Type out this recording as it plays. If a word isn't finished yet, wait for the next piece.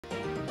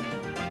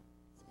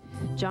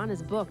John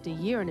is booked a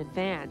year in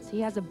advance. He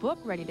has a book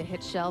ready to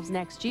hit shelves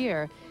next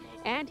year,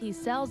 and he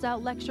sells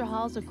out lecture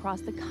halls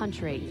across the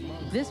country.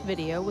 This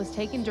video was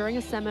taken during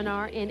a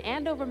seminar in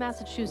Andover,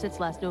 Massachusetts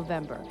last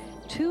November.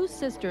 Two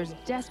sisters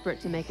desperate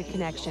to make a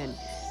connection.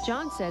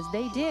 John says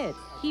they did.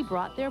 He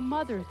brought their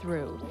mother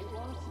through.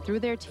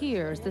 Through their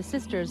tears, the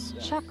sisters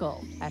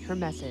chuckle at her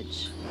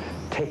message.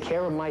 Take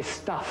care of my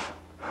stuff.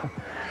 Do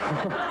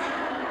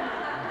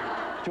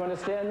you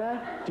understand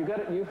that? Do you got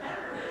it? You?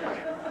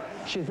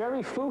 She's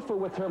very foo-foo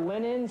with her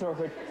linens or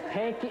her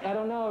hanky. I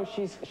don't know.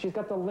 She's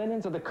got the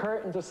linens or the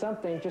curtains or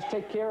something. Just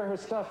take care of her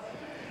stuff.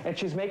 And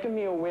she's making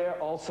me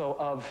aware also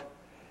of,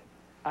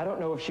 I don't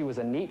know if she was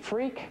a neat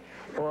freak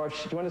or if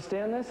she, do you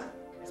understand this?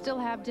 Still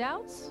have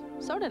doubts?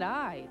 So did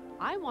I.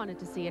 I wanted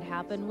to see it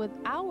happen with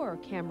our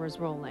cameras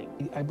rolling.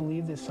 I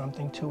believe there's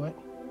something to it.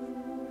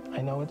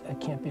 I know it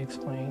can't be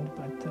explained,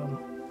 but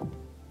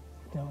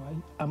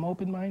I'm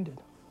open-minded.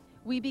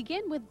 We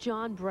begin with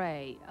John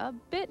Bray, a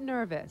bit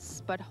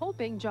nervous, but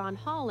hoping John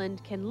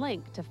Holland can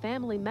link to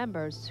family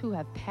members who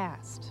have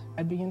passed.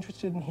 I'd be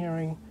interested in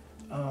hearing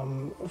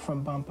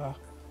from Bumper,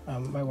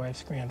 my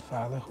wife's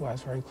grandfather, who I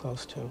was very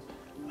close to.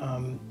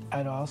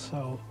 I'd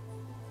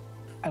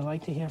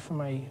like to hear from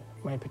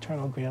my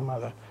paternal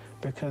grandmother,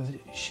 because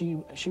she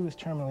was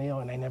terminally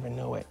ill and I never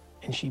knew it.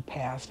 And she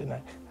passed, and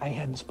I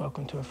hadn't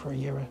spoken to her for a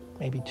year or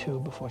maybe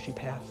two before she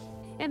passed.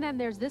 And then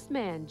there's this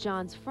man,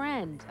 John's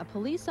friend, a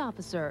police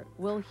officer.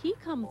 Will he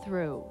come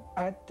through?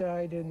 Art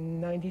died in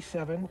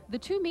 '97. The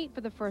two meet for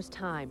the first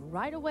time.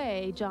 Right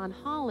away, John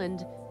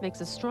Holland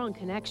makes a strong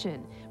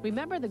connection.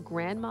 Remember the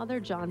grandmother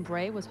John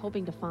Bray was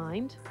hoping to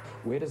find?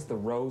 Where does the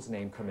Rose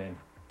name come in?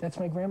 That's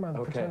my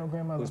grandmother, paternal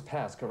grandmother. Who's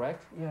passed,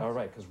 correct? Yes. All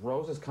right, because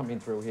Rose is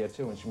coming through here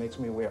too, and she makes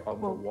me aware of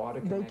the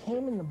water connection. They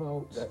came in the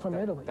boats from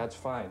Italy. That's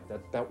fine.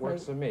 That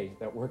works for me.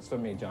 That works for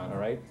me, John, all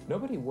right?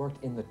 Nobody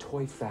worked in the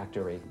toy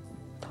factory.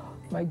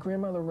 My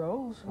grandmother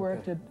Rose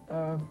worked at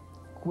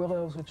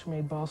Willows, which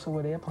made balsa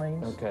wood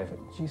airplanes. Okay.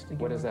 She used to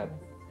give what is that?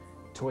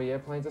 Toy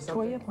airplanes or something?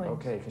 Toy airplanes.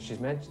 Okay, because she's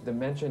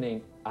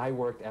mentioning I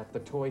worked at the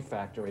toy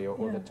factory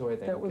or the toy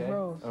thing, that was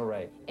Rose. All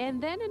right. And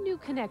then a new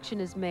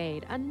connection is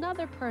made.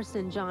 Another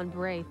person John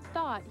Bray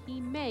thought he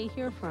may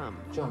hear from.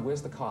 John,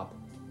 where's the cop?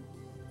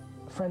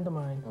 A friend of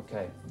mine.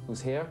 Okay.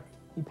 Who's here?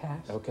 He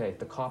passed. Okay,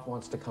 the cop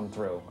wants to come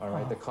through, all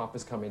right? The cop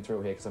is coming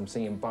through here because I'm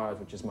seeing bars,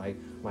 which is my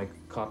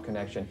cop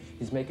connection.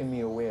 He's making me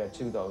aware,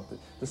 too, though.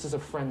 This is a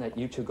friend that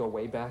you two go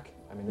way back.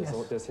 I mean,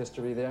 there's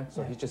history there.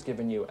 So he's just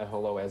giving you a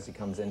hello as he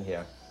comes in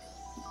here.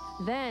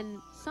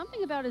 Then,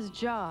 something about his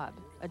job,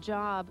 a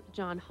job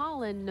John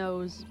Holland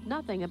knows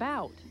nothing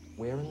about.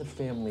 Where in the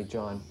family,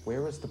 John,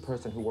 where is the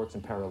person who works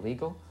in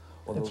paralegal?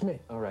 Or That's me.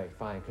 All right,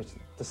 fine, because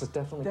this is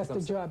definitely... That's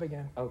the job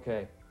again.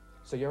 Okay.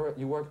 So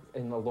you work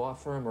in a law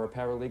firm or a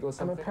paralegal or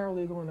something? I'm a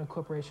paralegal in a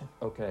corporation.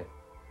 Okay.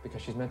 Because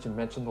she's mentioned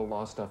the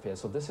law stuff here.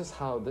 So this is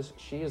how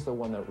she is the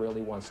one that really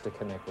wants to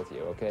connect with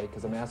you, okay?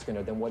 Because I'm asking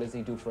her, then what does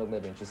he do for a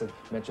living? She said,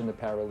 mention the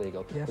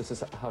paralegal. Yes. This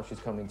is how she's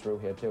coming through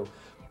here, too.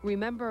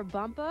 Remember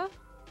Bumpa?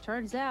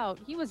 Turns out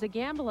he was a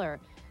gambler.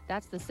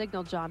 That's the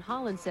signal John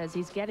Holland says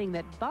he's getting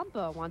that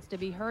Bumpa wants to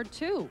be heard,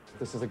 too.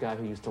 This is a guy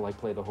who used to, like,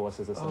 play the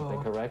horses or something,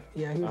 correct?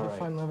 Yeah, he was a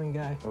fun-loving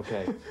guy.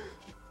 Okay.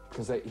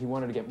 Because he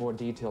wanted to get more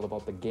detail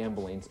about the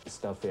gambling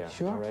stuff here.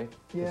 Sure. All right?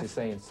 Yeah. He's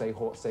saying,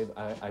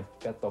 I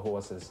bet the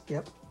horses.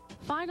 Yep.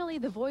 Finally,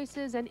 the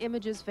voices and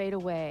images fade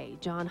away.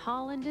 John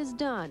Holland is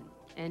done,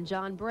 and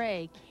John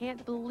Bray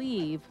can't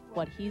believe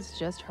what he's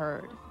just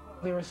heard.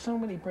 There are so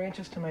many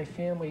branches to my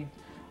family,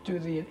 due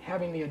to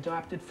having the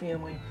adopted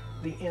family,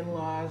 the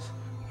in-laws,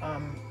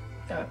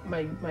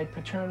 my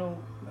paternal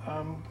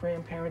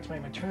grandparents, my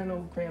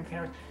maternal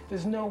grandparents.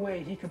 There's no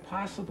way he could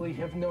possibly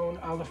have known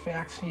all the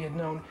facts he had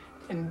known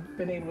and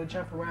been able to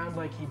jump around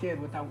like he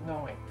did without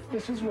knowing.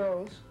 This is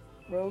Rose.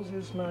 Rose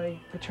is my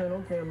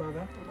paternal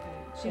grandmother.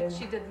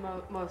 She did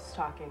most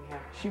talking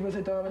here. She was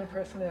a dominant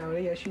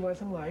personality, as she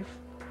was in life.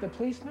 The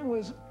policeman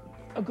was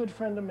a good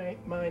friend of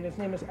mine. His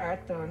name is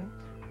Art Dunn.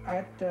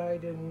 Art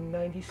died in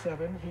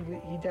 '97.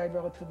 He died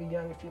relatively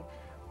young. If you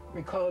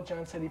recall,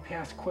 John said he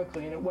passed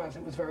quickly, and it was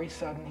very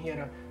sudden. He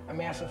had a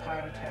massive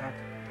heart attack.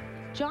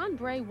 John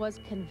Bray was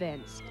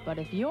convinced, but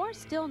if you're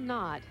still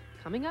not,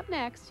 coming up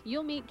next,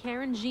 you'll meet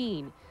Karen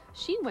Jean.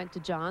 She went to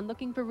John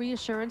looking for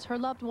reassurance her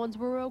loved ones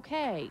were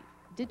okay.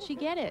 Did she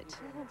get it?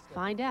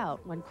 Find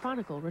out when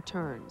Chronicle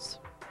returns.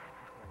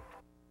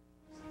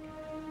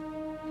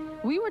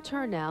 We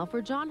return now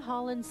for John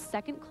Holland's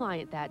second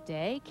client that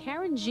day,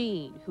 Karen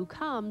Jean, who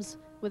comes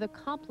with a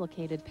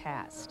complicated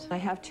past. I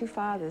have two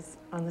fathers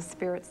on the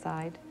spirit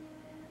side,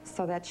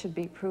 so that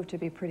should prove to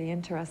be pretty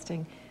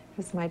interesting.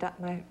 Because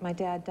my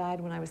dad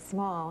died when I was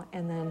small,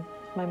 and then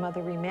my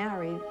mother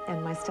remarried,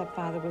 and my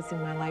stepfather was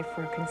in my life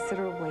for a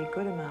considerably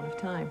good amount of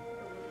time.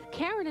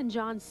 Karen and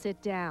John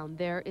sit down.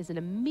 There is an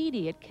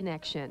immediate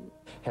connection.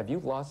 Have you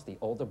lost the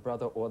older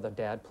brother or the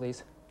dad,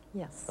 please?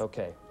 Yes.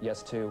 Okay.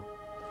 Yes to?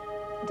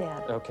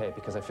 Dad. Okay,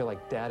 because I feel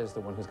like Dad is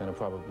the one who's going to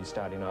probably be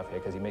starting off here,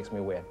 because he makes me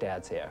aware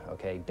Dad's here,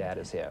 okay? Dad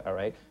is here, all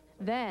right?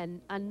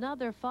 Then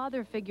another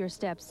father figure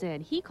steps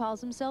in. He calls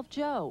himself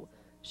Joe.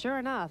 Sure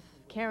enough,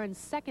 Karen's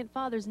second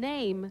father's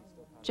name,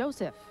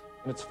 Joseph.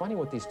 And it's funny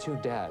with these two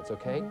dads,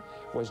 okay?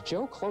 Was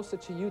Joe closer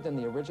to you than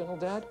the original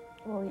dad?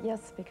 Well,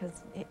 yes,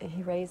 because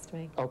he raised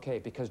me. Okay,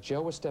 because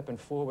Joe was stepping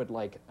forward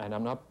like, and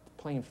I'm not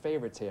playing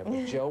favorites here,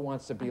 but Joe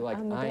wants to be like,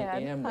 I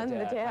am the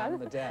dad. I'm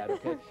the dad,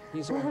 okay?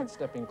 He's the one that's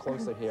stepping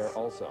closer here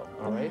also,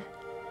 all right?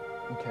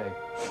 Okay.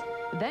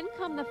 Then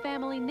come the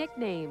family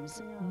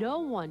nicknames no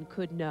one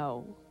could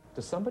know.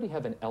 Does somebody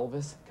have an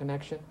Elvis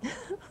connection?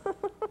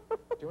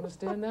 Do you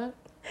understand that?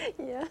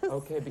 Yes.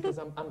 Okay, because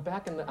I'm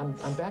back in the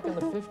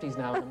 50s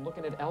now, and I'm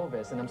looking at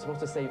Elvis, and I'm supposed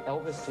to say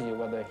Elvis to you,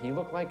 whether he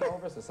looked like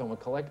Elvis or someone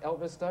collect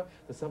Elvis stuff.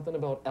 There's something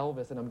about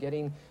Elvis, and I'm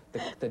getting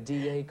the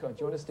DA code.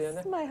 Do you understand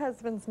that? My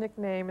husband's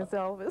nickname is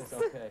Elvis.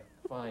 Okay,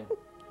 fine.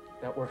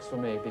 That works for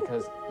me,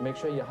 because make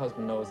sure your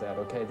husband knows that,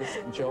 okay? This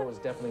Joe is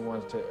definitely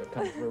wants to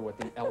come through with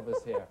the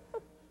Elvis here.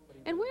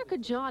 And where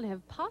could John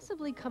have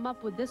possibly come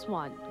up with this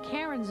one?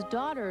 Karen's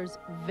daughter's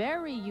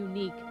very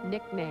unique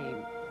nickname.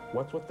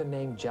 What's with the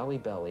name Jelly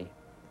Belly?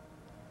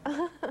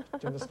 Do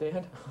you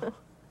understand?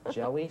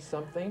 Jelly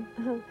something?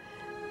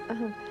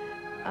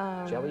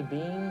 Jelly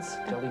beans?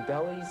 Jelly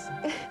bellies?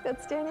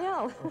 That's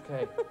Danielle.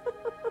 Okay.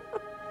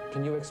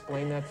 Can you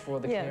explain that for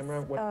the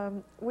camera?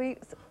 What?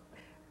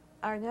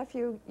 Our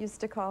nephew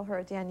used to call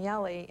her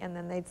Danielle, and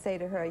then they'd say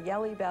to her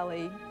Yelly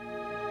Belly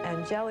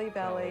and Jelly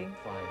Belly.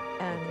 Fine.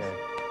 And okay.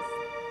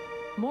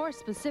 More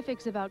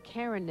specifics about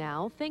Karen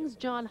now, things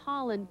John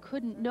Holland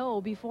couldn't know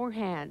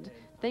beforehand.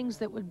 Things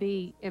that would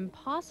be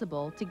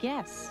impossible to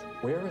guess.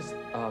 Where is,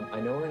 I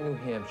know we're in New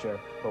Hampshire,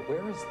 but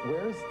where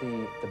is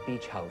the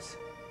beach house?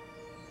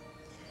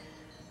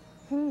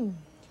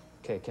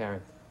 Okay,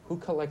 Karen, who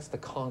collects the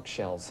conch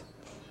shells?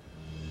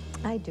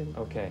 I do.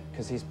 Okay,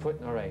 because he's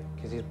putting, all right,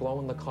 because he's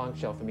blowing the conch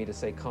shell for me to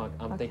say conch.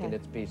 I'm thinking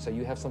it's beach. So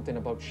you have something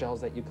about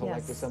shells that you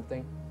collect or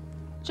something?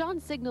 John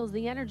signals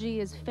the energy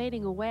is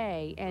fading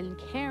away, and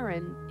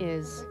Karen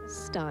is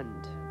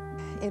stunned.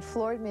 It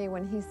floored me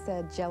when he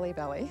said Jelly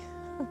Belly.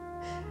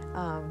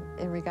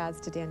 In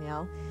regards to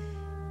Danielle,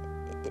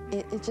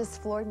 it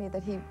just floored me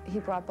that he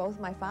brought both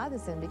my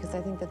fathers in, because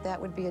I think that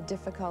would be a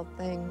difficult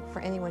thing for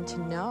anyone to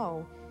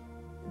know.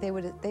 They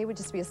would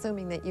just be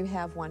assuming that you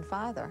have one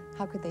father.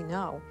 How could they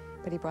know?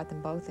 But he brought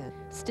them both in.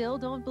 Still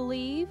don't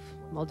believe?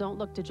 Well, don't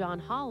look to John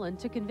Holland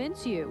to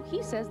convince you.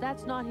 He says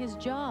that's not his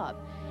job.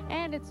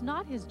 And it's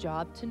not his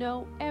job to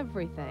know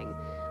everything.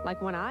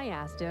 Like when I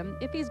asked him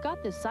if he's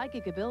got this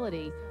psychic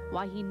ability,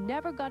 why he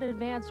never got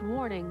advance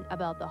warning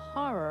about the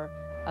horror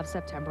of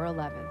September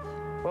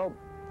 11th. Well,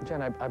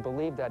 Jen, I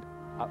believe that,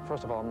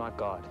 first of all, I'm not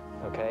God,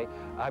 okay?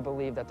 I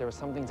believe that there are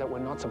some things that we're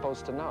not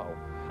supposed to know.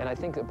 And I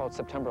think about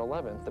September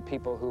 11th, the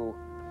people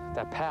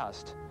that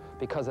passed,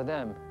 because of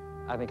them,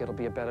 I think it'll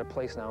be a better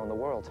place now in the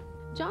world.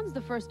 John's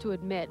the first to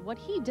admit what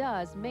he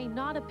does may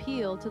not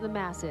appeal to the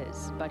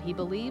masses, but he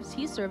believes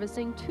he's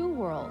servicing two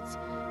worlds,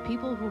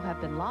 people who have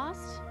been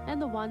lost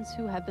and the ones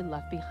who have been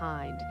left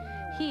behind.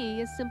 He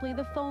is simply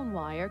the phone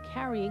wire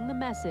carrying the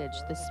message.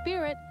 The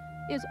spirit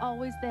is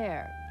always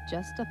there,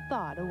 just a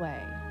thought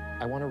away.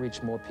 I want to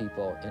reach more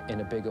people in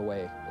a bigger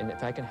way. And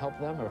if I can help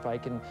them, or if I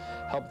can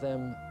help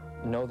them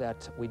know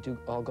that we do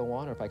all go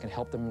on, or if I can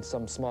help them in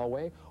some small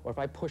way, or if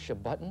I push a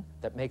button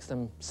that makes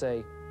them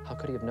say, how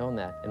could he have known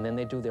that? And then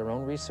they do their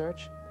own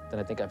research, then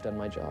I think I've done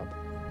my job.